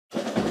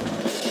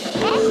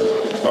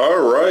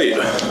Alright.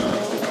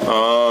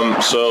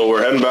 So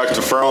we're heading back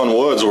to Faron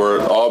Woods where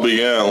it all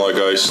began, like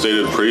I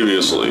stated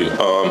previously.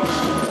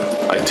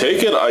 I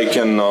take it I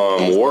can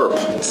warp.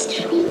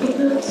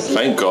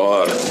 Thank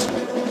God.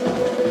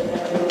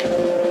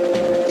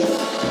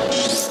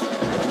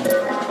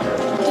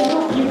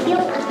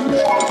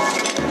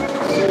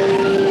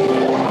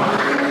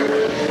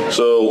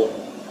 So,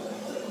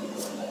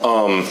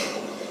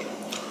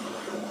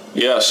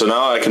 yeah, so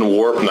now I can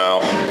warp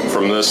now.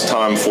 From this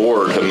time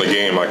forward in the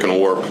game, I can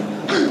warp.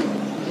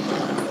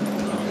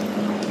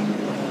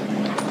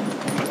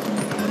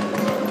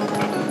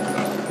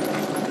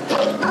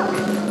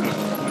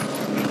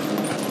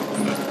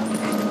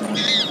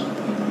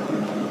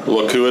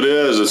 Look who it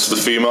is, it's the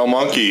female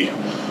monkey.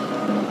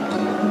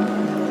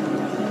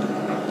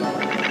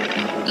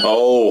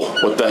 Oh,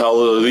 what the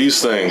hell are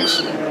these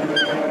things?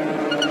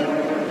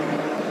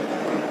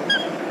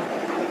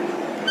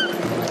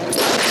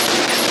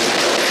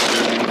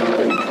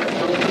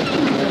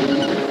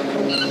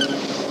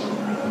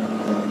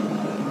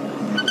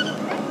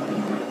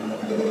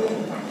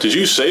 Did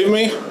you save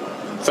me?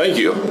 Thank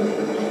you.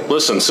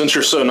 Listen, since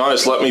you're so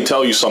nice, let me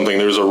tell you something.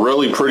 There's a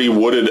really pretty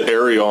wooded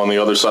area on the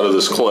other side of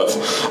this cliff.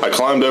 I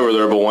climbed over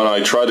there, but when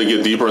I tried to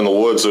get deeper in the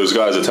woods, those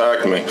guys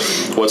attacked me.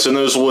 What's in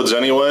those woods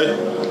anyway?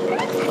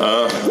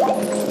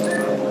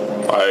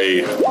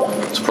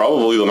 It's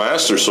probably the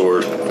Master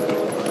Sword.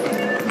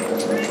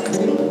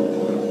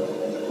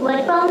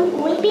 What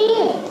from would be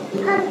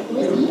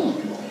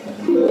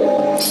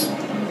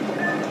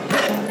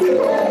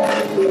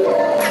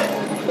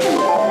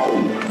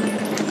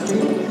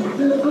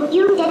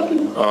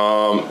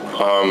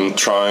I'm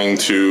trying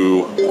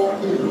to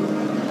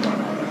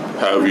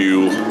have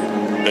you,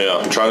 yeah,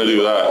 I'm trying to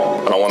do that.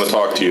 I don't want to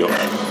talk to you.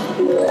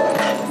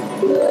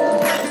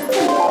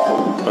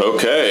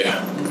 Okay.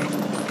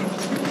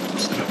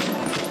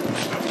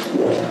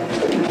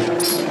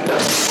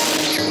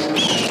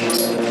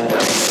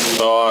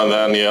 Oh, and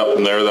then, yep,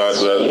 and there,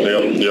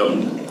 yep.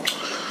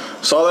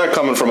 Saw that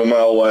coming from a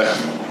mile away.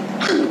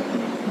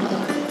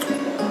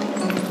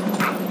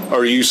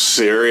 Are you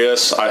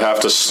serious? I have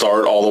to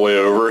start all the way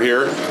over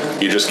here?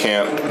 You just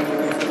can't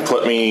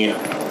put me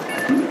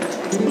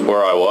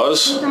where I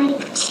was?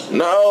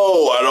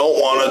 No, I don't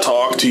want to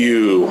talk to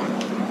you.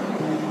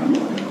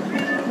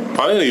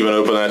 I didn't even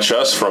open that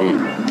chest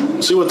from...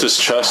 Let's see what this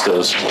chest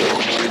is.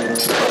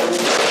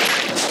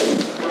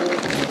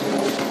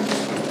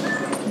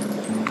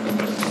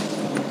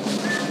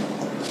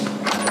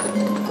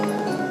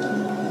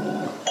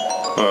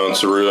 Oh,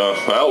 it's a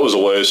that was a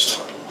waste.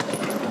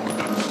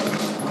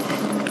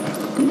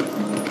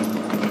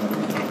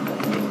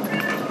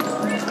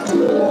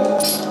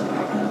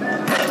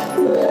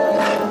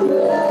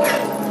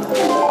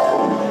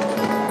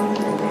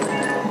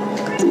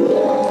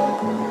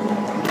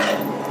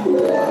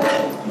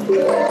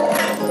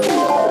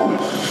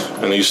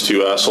 And these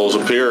two assholes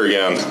appear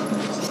again.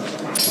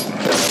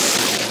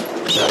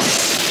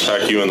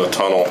 Attack you in the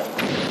tunnel.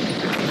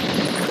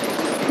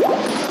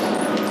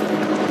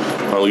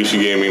 At least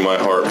you gave me my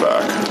heart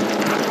back.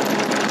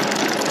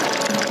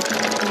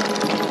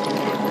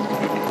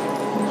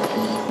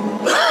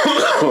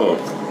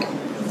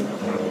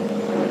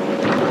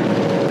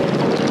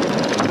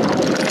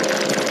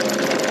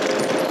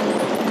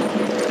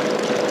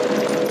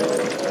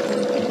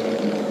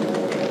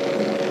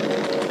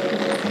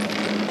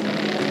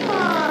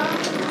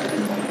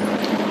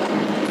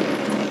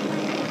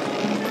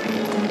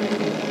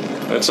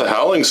 It's a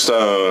howling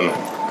stone.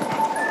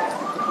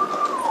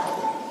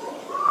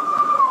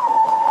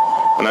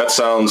 And that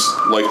sounds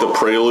like the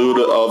prelude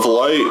of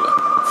light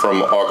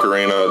from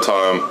Ocarina of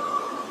Time.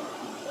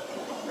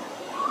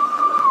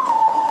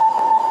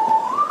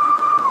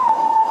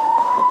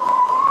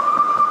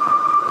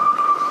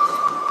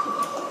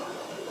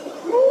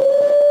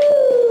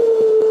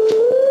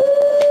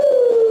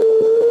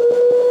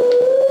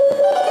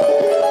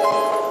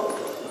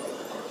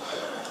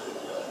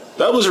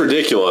 That was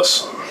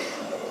ridiculous.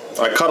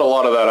 I cut a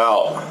lot of that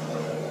out.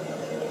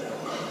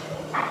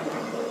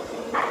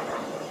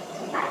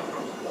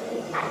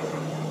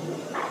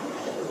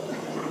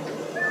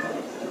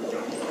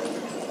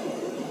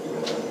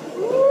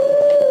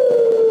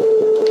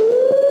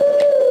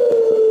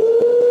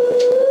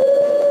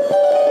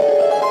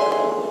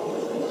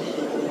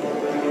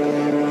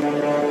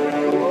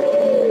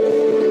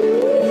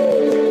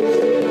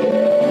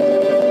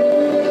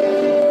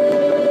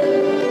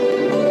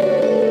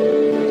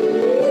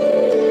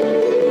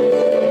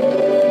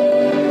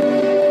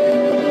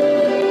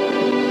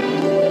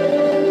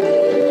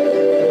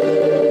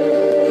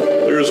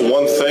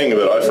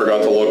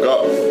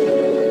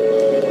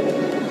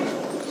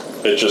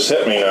 It just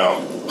hit me now.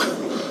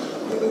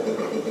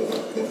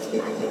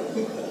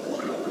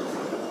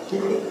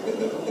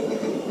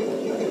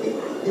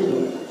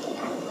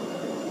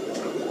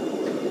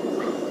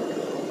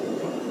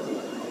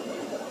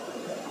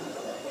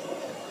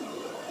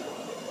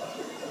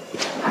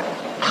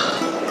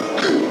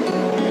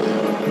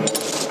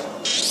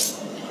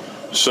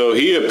 So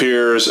he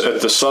appears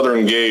at the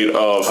southern gate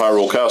of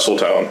Hyrule Castle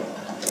Town.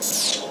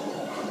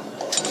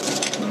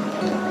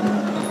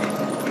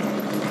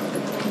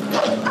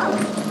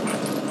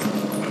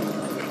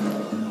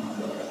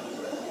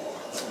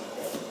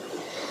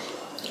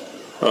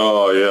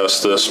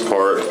 past this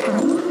part.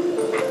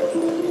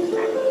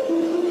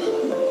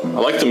 I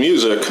like the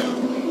music.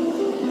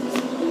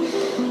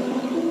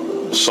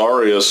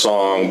 Saria's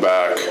song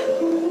back.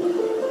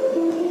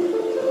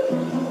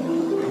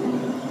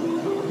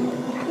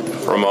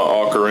 From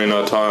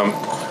Ocarina time.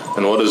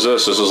 And what is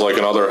this? This is like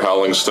another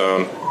Howling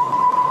Stone.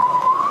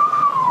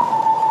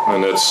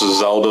 And it's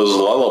Zelda's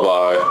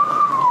Lullaby.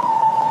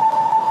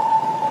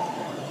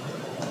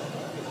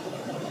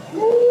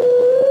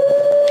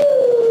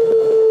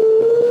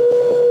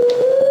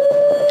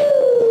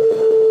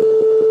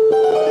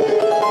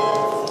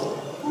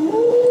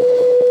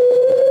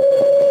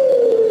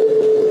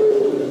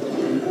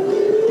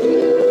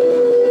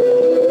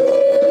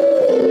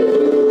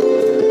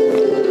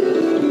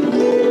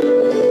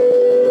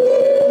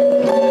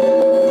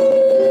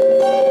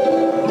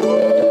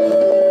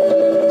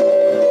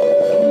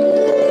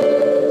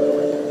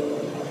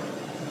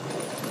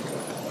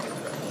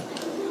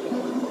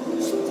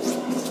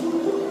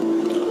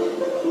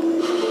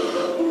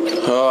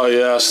 Oh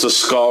yes, the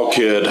Skull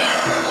Kid.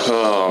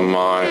 Oh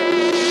my.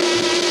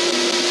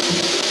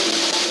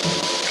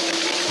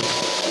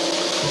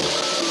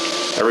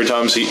 Every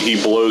time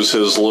he blows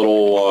his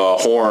little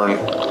horn,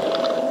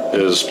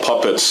 his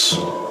puppets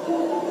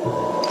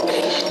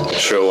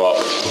show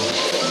up.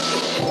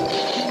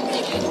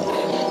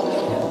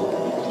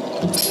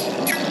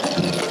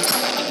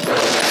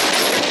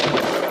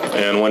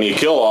 And when you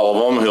kill all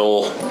of them,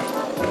 he'll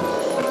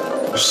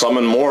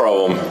summon more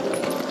of them.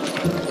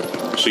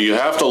 So you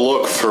have to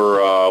look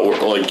for,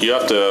 like, you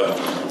have to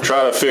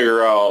try to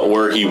figure out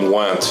where he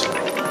went.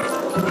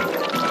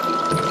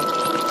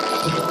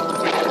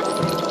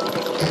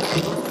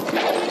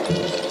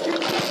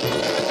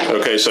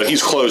 Okay, so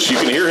he's close. You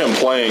can hear him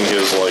playing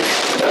his, like,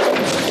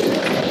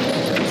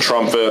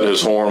 trumpet,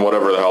 his horn,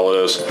 whatever the hell it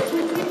is.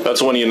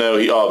 That's when you know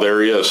oh,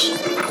 there he is.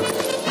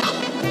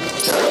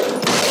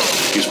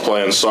 He's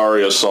playing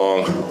Saria's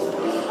song.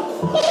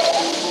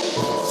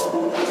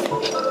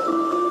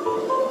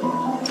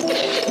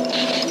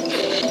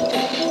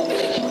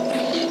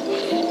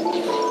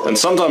 And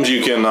sometimes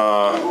you can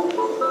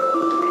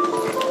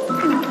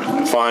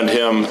find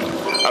him,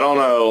 I don't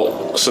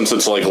know, since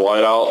it's like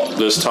light out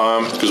this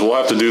time, because we'll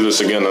have to do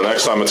this again. The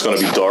next time it's going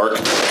to be dark.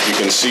 You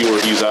can see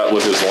where he's at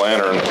with his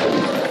lantern.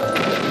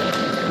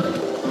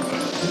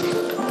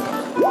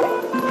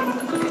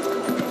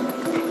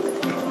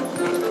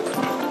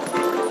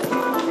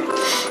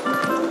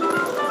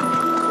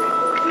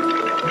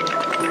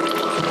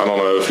 I don't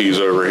know if he's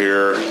over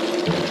here.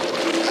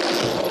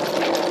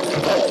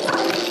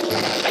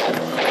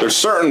 There's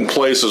certain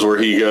places where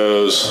he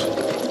goes.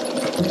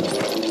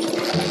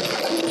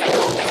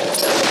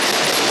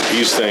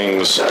 These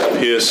things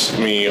piss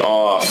me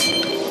off.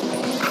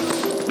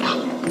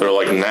 They're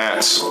like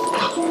gnats.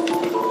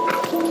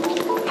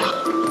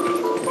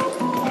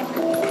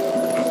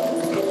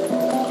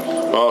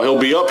 Well, he'll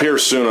be up here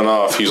soon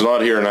enough. He's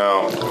not here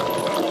now.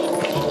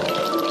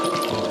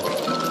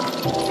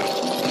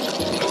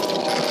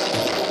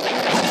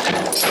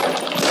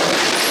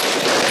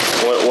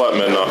 What,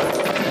 Midna?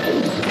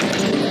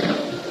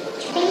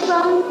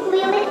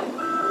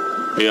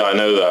 Yeah, I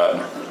know that.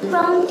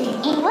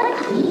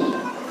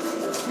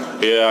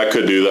 Yeah, I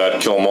could do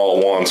that. Kill them all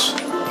at once.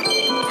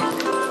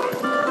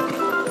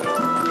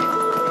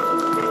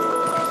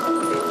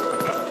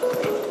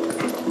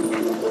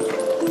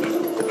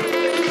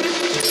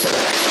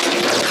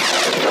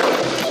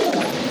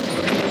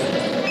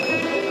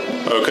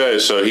 Okay,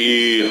 so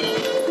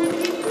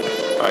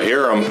I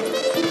hear him.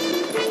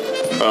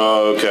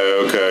 Oh,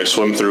 okay.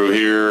 Swim through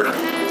here.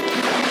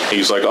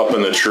 He's like up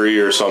in the tree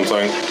or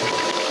something.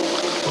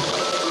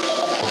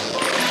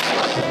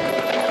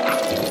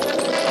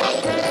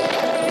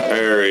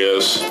 There he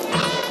is.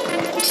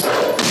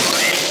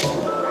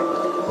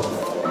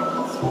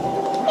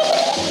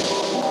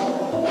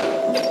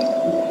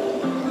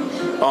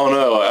 Oh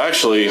no,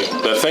 actually,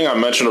 that thing I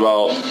mentioned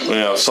about,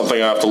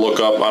 something I have to look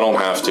up, I don't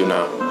have to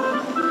now.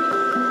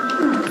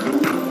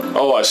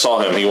 Oh, I saw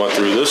him. He went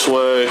through this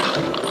way.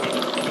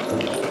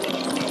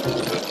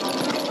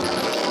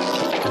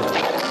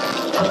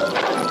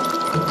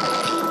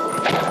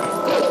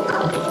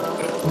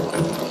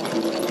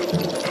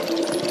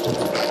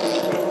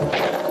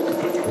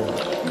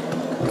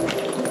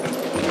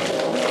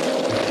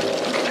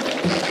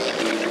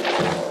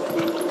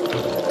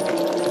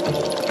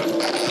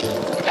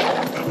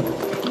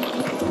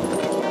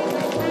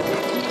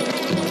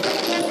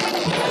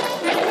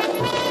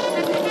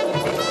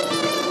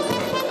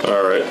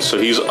 Alright, so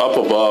he's up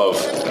above.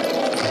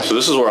 So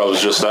this is where I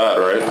was just at,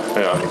 right?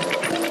 Yeah.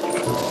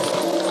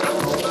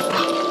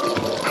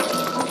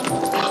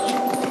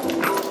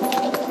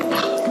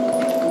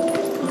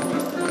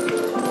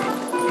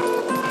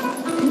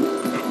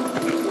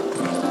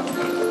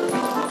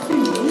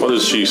 What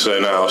does she say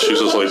now? She's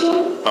just like,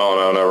 oh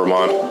no, never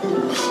mind.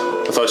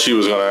 I thought she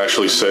was going to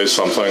actually say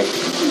something.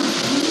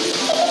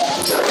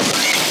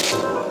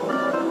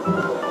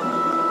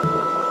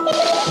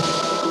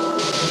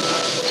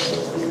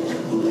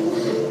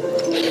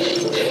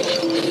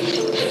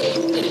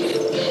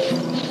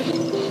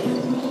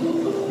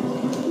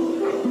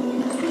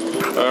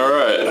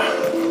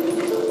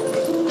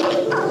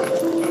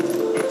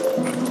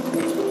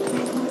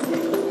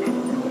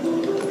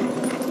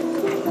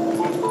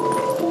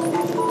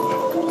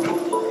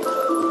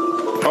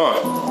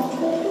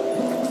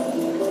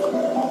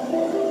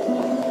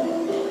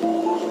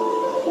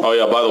 Oh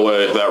yeah, by the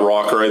way, that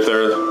rock right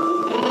there,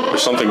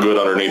 there's something good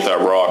underneath that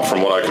rock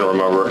from what I can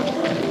remember.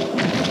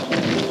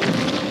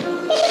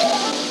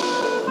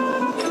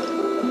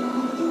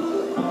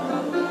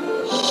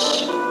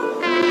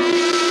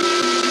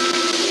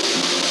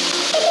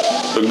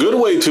 A good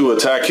way to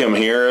attack him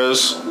here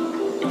is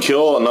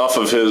kill enough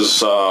of his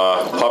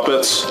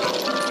puppets.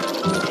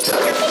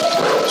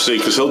 See,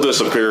 because he'll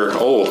disappear.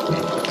 Oh,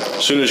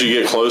 as soon as you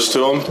get close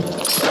to him.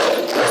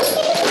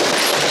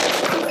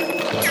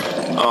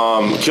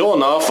 Kill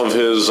enough of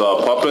his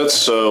puppets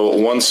so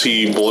once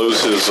he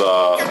blows his...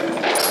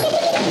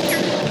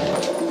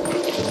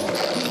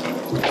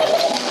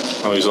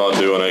 Oh, he's not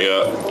doing it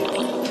yet.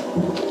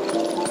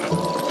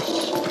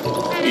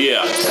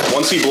 Yeah,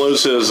 once he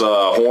blows his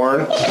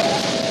horn,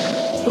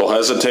 he'll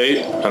hesitate,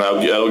 and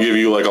that'll give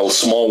you like a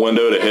small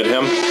window to hit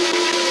him.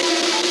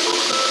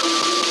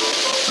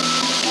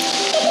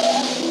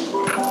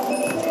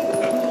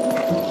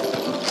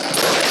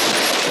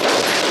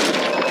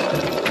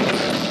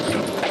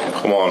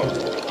 Come on.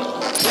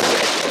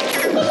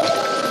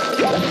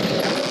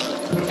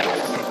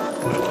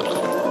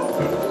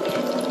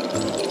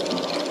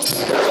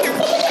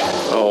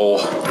 Oh.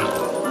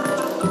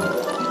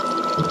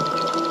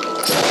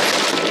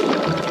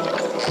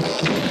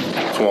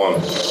 Come on.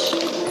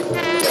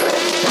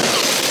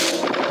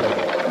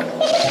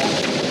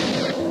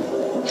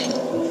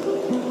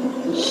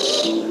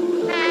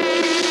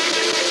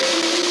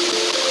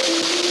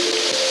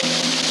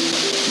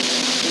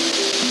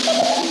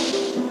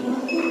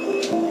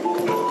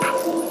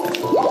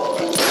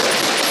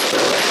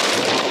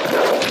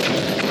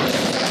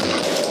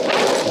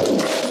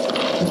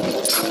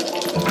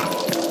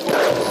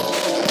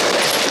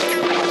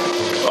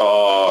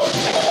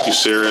 You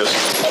serious?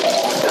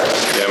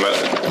 Damn it.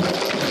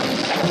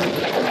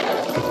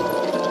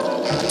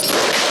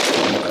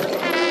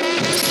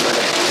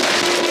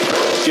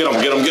 Get him,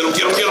 get him, get him,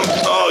 get him, get him!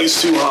 Oh, he's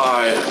too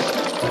high.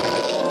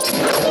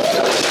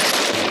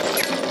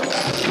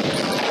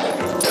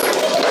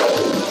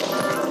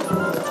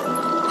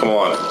 Come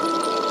on.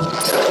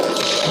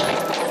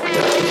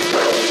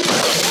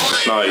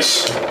 Nice.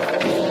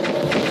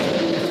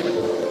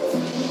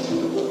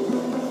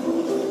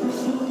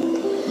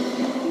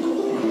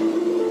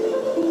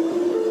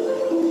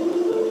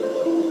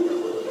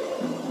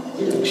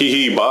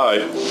 Hee, bye.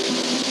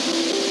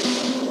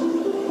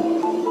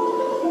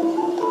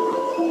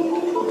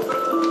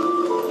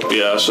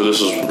 Yeah, so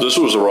this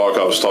was the rock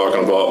I was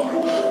talking about.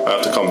 I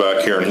have to come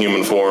back here in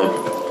human form.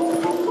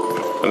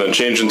 And then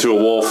change into a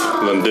wolf,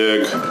 and then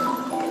dig.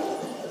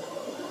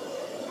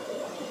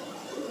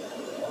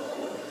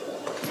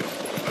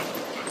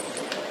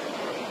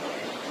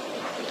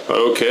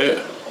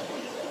 Okay.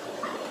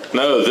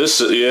 No,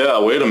 yeah,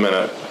 wait a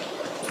minute.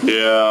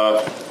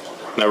 Yeah,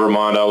 never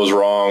mind, I was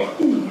wrong.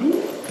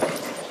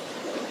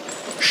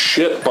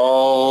 Shit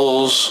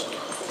balls.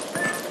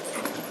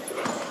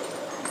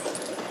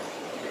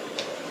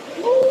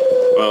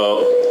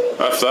 Well,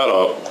 F that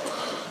up.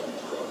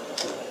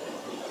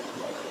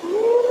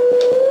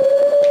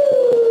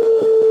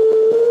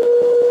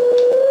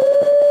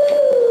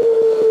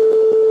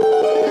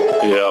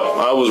 Yeah,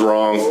 I was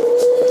wrong.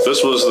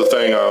 This was the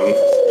thing I'm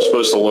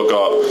supposed to look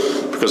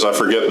up because I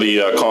forget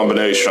the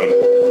combination.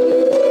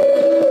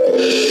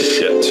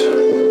 Shit.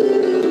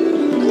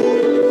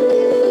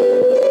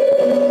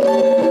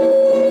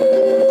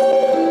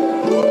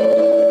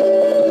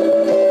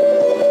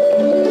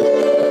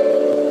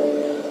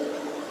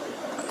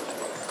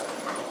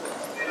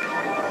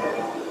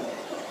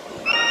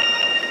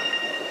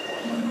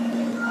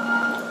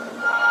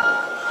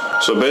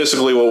 So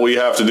basically what we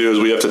have to do is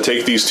we have to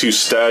take these two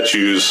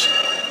statues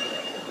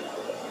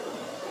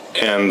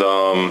and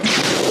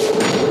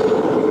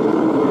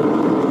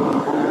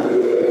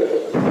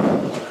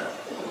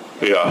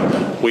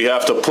yeah, we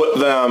have to put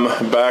them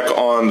back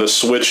on the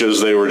switches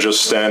they were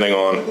just standing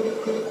on.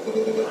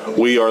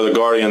 We are the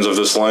guardians of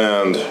this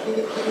land.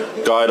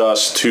 Guide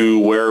us to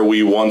where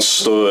we once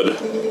stood.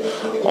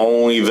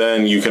 Only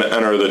then you can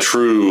enter the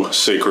true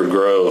sacred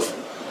grove.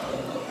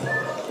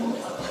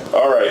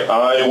 Alright,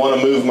 I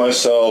want to move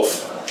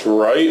myself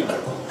right.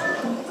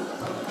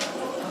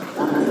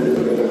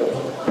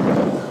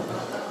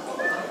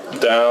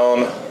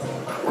 Down.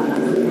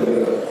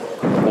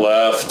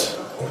 Left.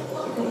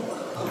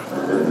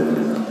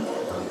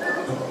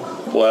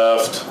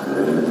 Left.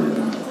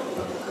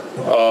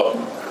 Up.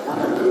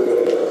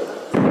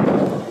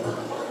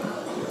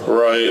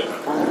 Right.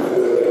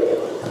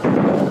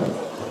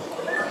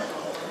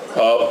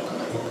 Up.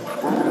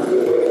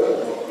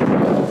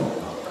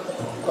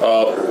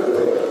 Up.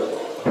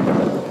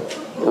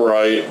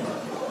 Right.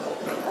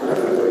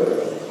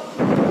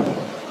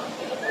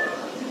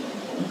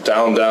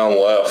 Down, down,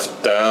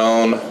 left.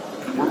 Down.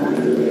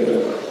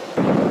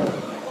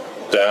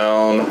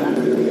 Down.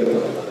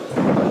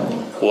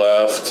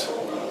 Left.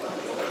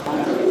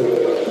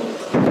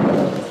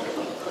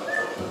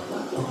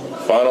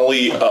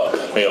 Finally up.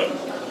 Yep.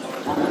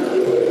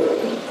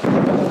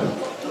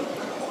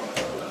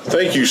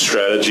 Thank you,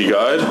 strategy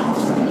guide.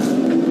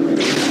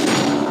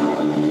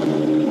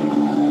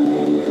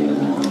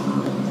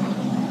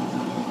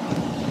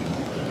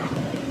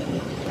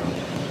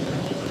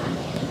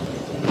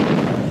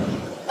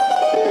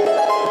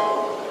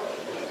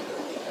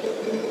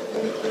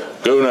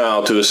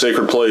 now to the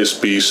sacred place,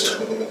 beast.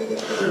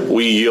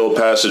 We yield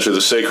passage to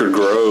the sacred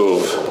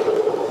grove.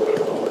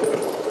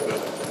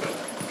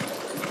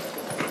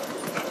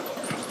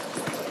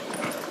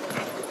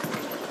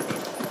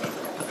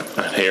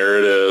 And here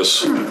it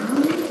is.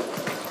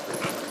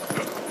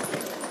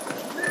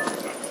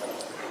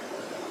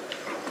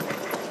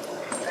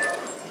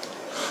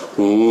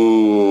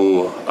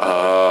 Ooh,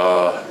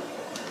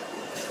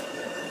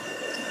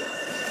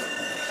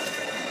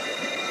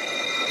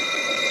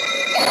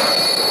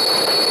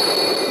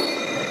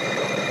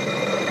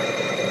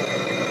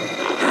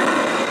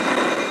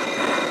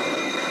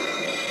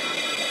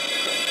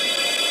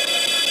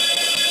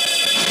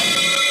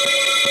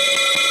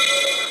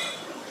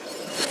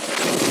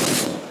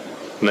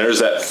 and there's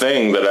that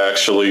thing that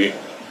actually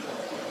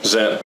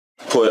Zant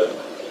put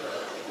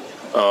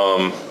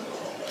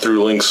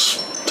through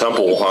Link's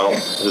temple,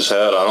 his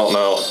head, I don't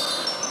know.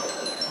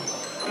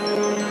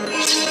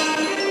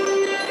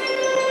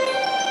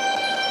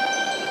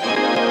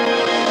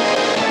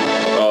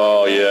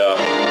 Oh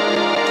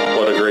yeah,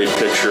 what a great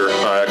picture.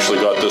 I actually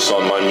got this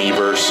on my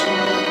Miiverse.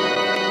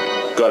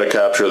 Gotta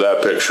capture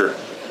that picture.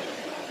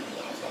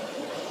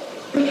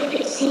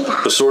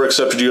 The sword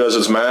accepted you as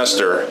its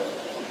master.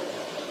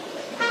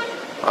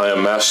 I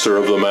am master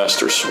of the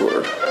Master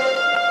Sword.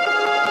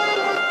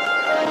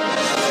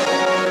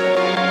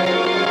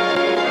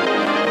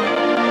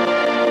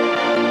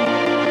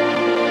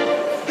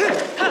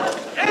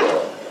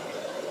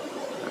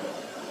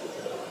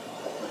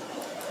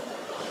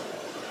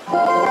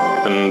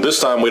 And this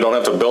time we don't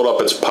have to build up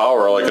its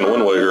power like in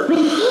Wind Waker.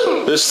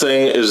 This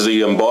thing is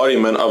the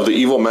embodiment of the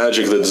evil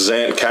magic that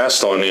Zant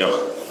cast on you.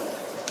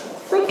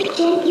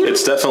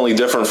 It's definitely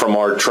different from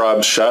our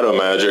tribe's shadow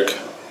magic.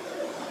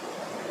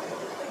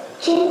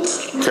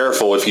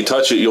 Careful, if you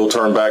touch it, you'll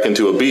turn back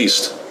into a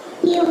beast.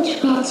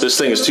 This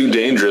thing is too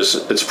dangerous.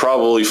 It's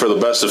probably for the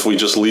best if we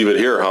just leave it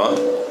here, huh?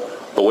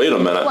 But wait a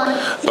minute.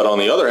 But on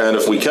the other hand,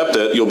 if we kept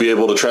it, you'll be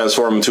able to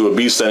transform into a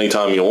beast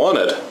anytime you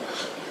wanted.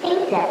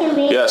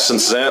 Yeah,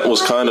 since Zant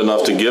was kind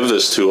enough to give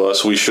this to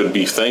us, we should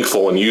be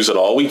thankful and use it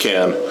all we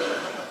can.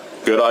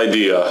 Good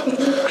idea.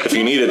 If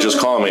you need it, just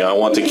call me. I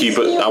want to keep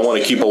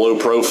a low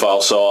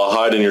profile, so I'll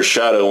hide in your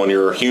shadow when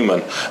you're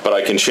human. But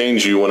I can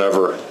change you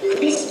whenever.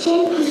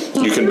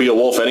 You can be a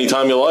wolf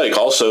anytime you like.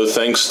 Also,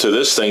 thanks to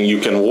this thing, you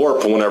can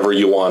warp whenever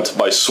you want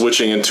by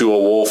switching into a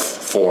wolf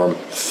form.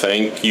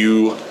 Thank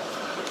you.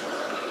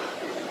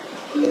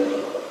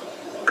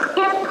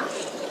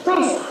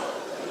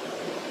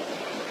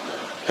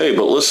 Hey,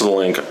 but listen,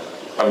 Link.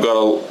 I've got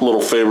a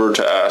little favor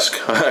to ask.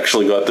 I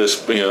actually got this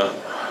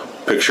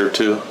picture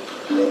too.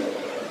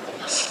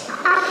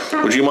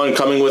 Would you mind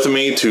coming with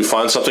me to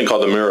find something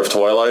called the Mirror of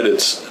Twilight?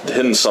 It's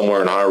hidden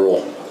somewhere in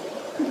Hyrule.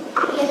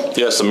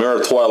 Yes, the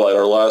Mirror of Twilight,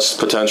 our last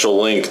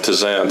potential link to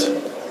Zant.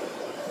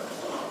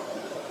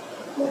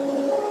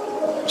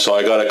 So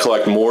I gotta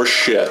collect more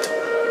shit.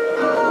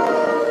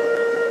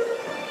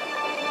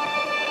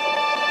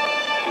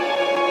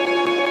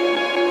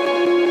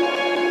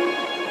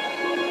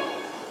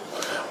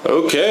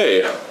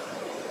 Okay.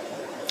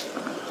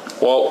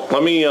 Well,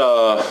 let me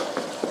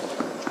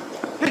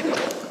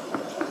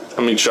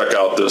check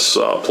out this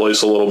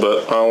place a little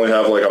bit. I only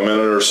have like a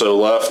minute or so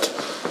left.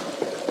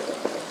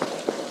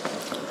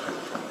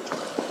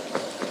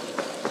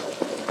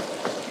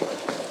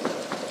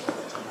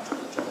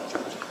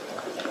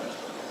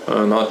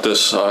 Not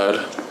this side.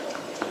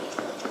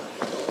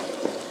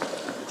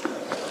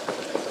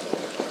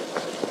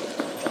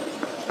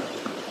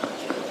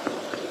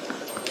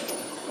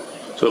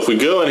 So if we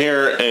go in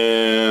here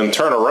and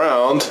turn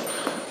around,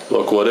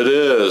 look what it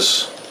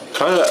is.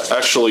 Can I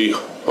actually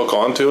hook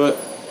onto it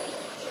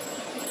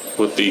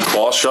with the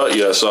claw shot?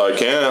 Yes, I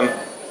can.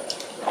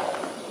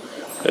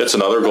 It's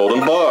another golden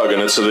bug,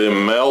 and it's the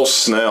male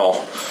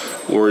snail.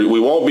 We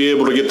won't be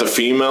able to get the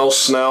female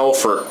snail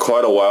for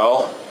quite a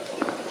while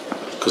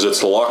because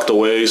it's locked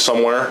away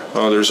somewhere.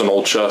 Oh, there's an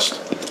old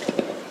chest.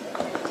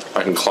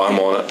 I can climb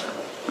on it.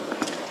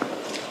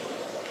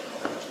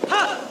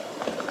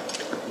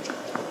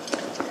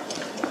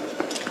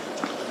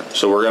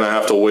 So we're gonna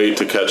have to wait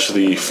to catch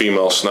the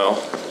female snail.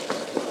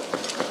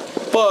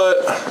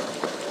 But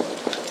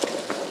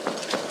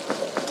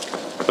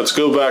let's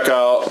go back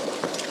out.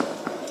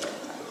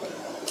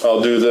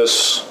 I'll do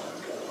this.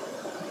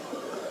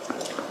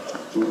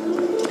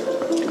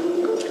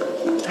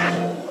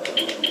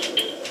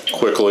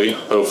 Quickly,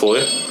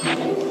 hopefully.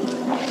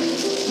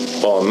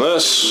 On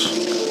this.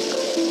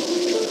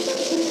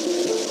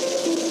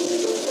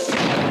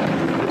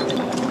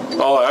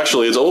 Oh,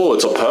 actually, it's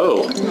a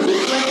Poe.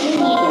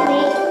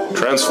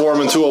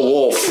 Transform into a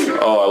wolf.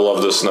 Oh, I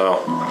love this now.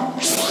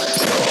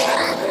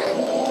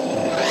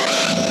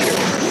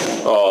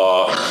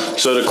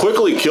 So to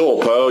quickly kill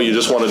a Poe, you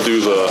just want to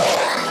do the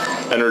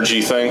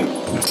energy thing.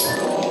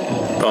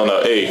 Oh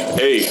no,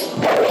 A.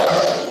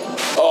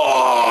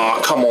 Oh,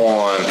 come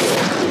on.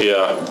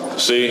 Yeah,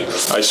 see?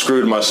 I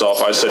screwed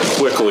myself. I said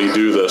quickly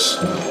do this.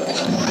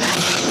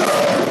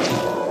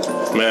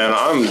 Man,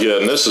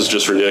 this is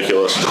just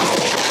ridiculous.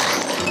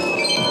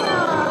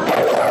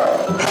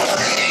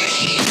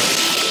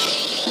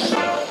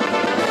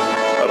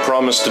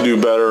 promise to do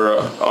better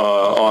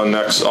on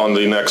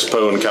the next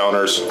Poe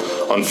encounters,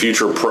 on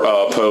future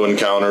Poe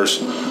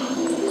encounters.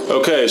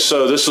 Okay,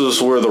 so this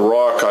is where the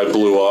rock I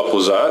blew up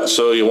was at.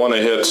 So you want to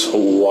hit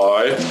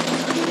Y.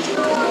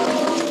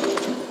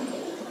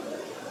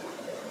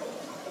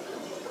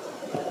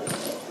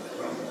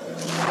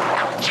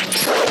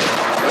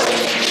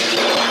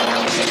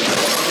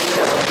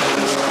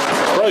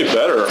 Probably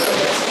better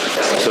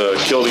to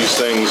kill these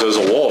things as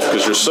a wolf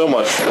because you're so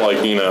much,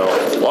 like, you know,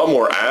 a lot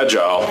more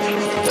agile.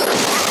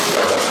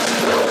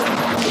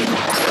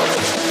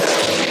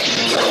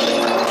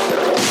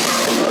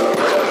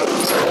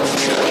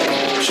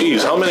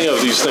 Jeez, how many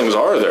of these things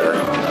are there?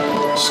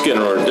 It's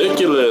getting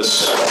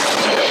ridiculous.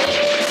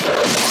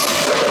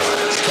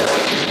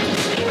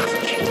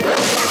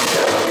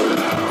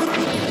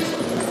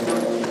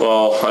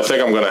 Well, I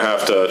think I'm going to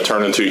have to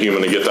turn into a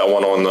human to get that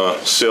one on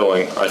the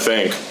ceiling, I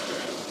think.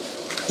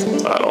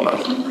 I don't know.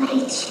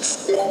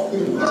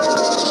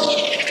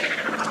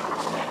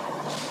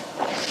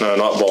 No,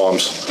 not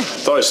bombs.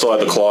 Thought I still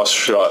had the claw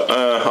shot.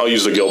 I'll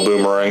use the gill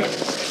boomerang.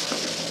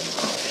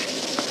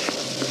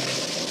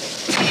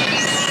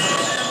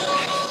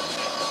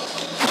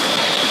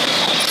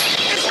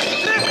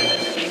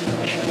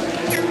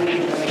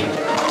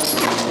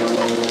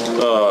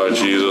 Oh,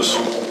 Jesus.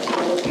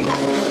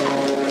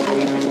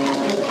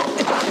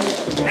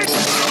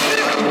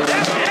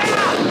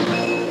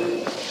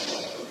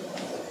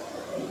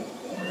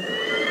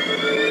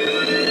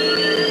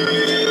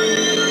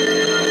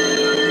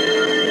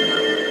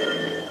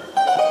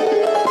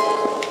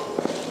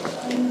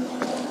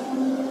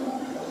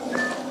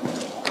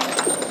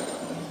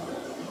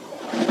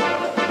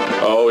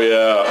 Oh,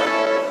 yeah.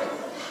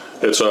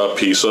 It's a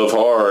piece of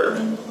heart.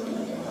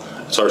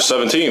 It's our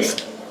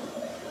 17th.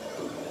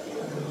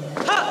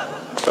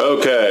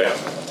 Okay.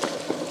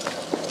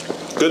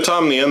 Good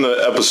time to end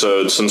the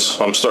episode since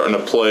I'm starting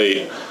to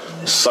play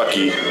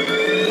sucky.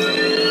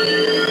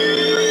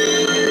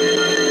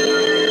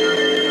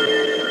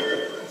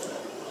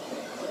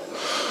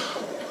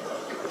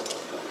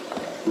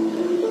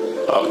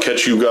 I'll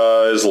catch you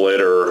guys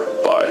later.